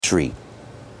tree.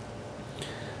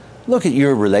 Look at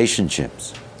your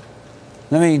relationships.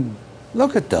 I mean,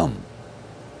 look at them.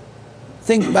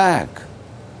 Think back.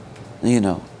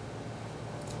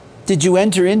 Did you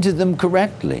enter into them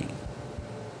correctly?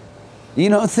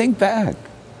 Think back.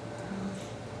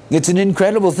 It's an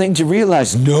incredible thing to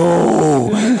realize, no,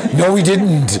 we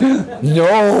didn't.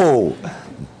 No,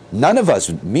 none of us,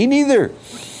 me neither.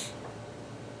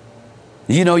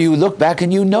 You look back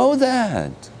and you know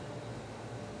that.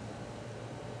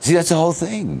 See, that's the whole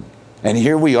thing. And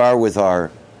here we are with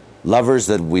our lovers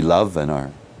that we love and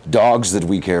our dogs that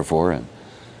we care for and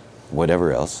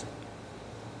whatever else.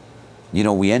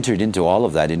 We entered into all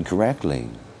of that incorrectly.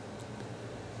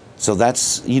 So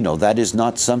that's, that is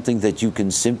not something that you can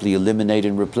simply eliminate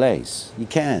and replace. You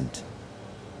can't.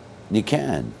 You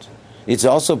can't. It's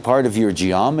also part of your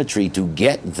geometry to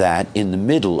get that in the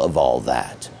middle of all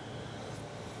that.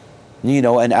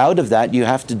 And out of that you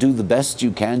have to do the best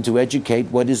you can to educate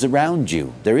what is around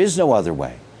you. There is no other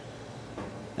way.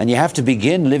 And you have to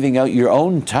begin living out your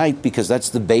own type because that's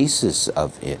the basis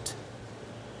of it.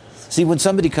 See, when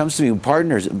somebody comes to me,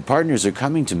 when partners are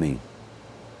coming to me,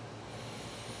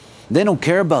 they don't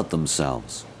care about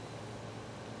themselves.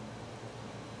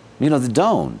 They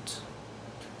don't.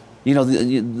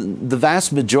 The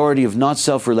vast majority of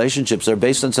not-self relationships are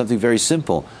based on something very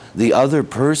simple. The other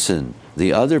person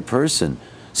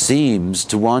seems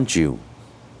to want you.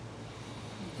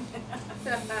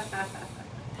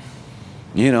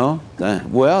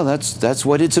 Well, that's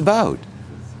what it's about.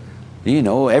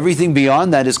 Everything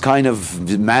beyond that is kind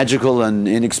of magical and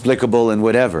inexplicable and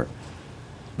whatever.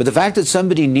 But the fact that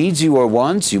somebody needs you or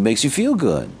wants you makes you feel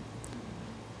good.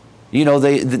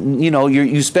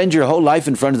 You spend your whole life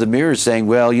in front of the mirror saying,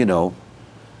 well, I'm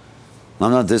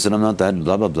not this and I'm not that and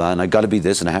blah, blah, blah, and I got to be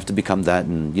this and I have to become that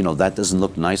and, that doesn't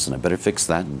look nice and I better fix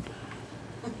that.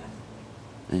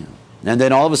 And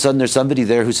then all of a sudden there's somebody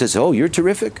there who says, oh, you're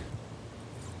terrific.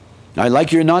 I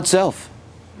like your not self.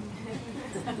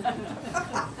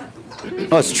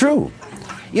 Oh, it's true.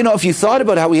 If you thought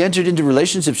about how we entered into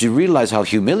relationships, you realize how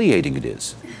humiliating it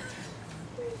is.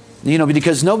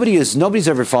 Because nobody's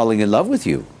ever falling in love with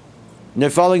you. And they're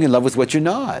falling in love with what you're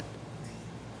not.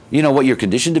 What you're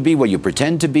conditioned to be, what you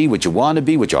pretend to be, what you want to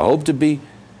be, what you hope to be.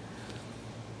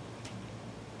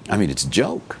 I mean, it's a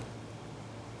joke.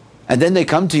 And then they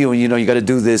come to you and, you got to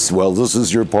do this. Well, this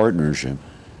is your partnership.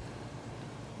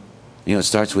 It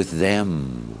starts with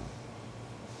them.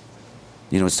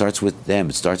 It starts with them.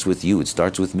 It starts with you. It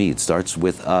starts with me. It starts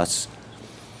with us.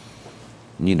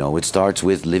 It starts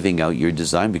with living out your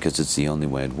design because it's the only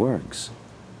way it works.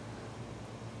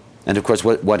 And of course,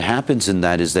 what happens in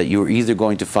that is that you're either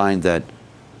going to find that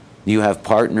you have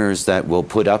partners that will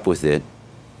put up with it.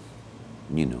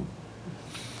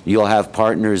 You'll have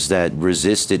partners that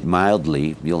resist it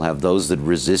mildly. You'll have those that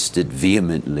resist it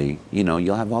vehemently.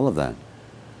 You'll have all of that.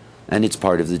 And it's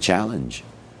part of the challenge.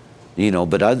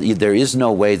 But there is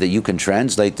no way that you can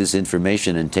translate this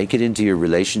information and take it into your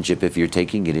relationship if you're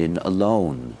taking it in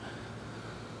alone.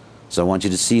 So I want you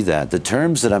to see that. The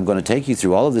terms that I'm going to take you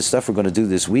through, all of this stuff we're going to do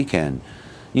this weekend,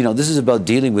 this is about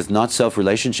dealing with not-self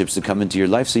relationships that come into your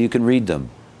life so you can read them.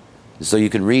 So you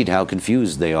can read how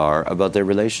confused they are about their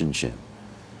relationship.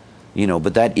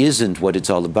 But that isn't what it's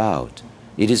all about.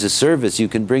 It is a service you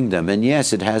can bring them. And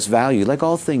yes, it has value, like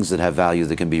all things that have value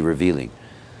that can be revealing.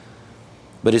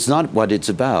 But it's not what it's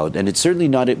about, and it's certainly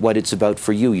not what it's about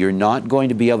for you. You're not going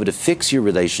to be able to fix your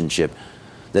relationship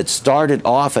that started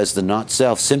off as the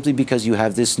not-self simply because you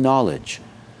have this knowledge.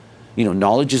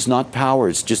 Knowledge is not power,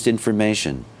 it's just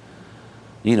information.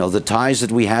 The ties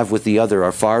that we have with the other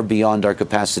are far beyond our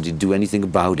capacity to do anything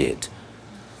about it.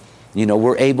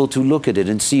 We're able to look at it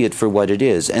and see it for what it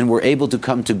is, and we're able to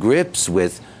come to grips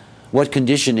with what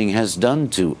conditioning has done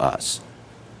to us.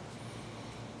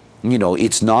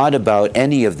 It's not about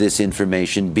any of this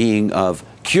information being of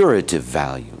curative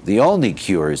value. The only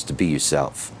cure is to be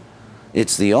yourself.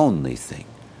 It's the only thing.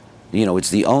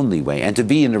 It's the only way. And to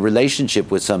be in a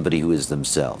relationship with somebody who is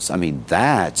themselves. I mean,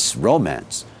 that's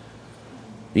romance.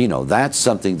 That's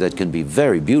something that can be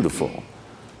very beautiful.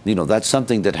 That's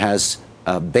something that has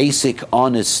a basic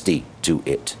honesty to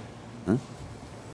it. Huh?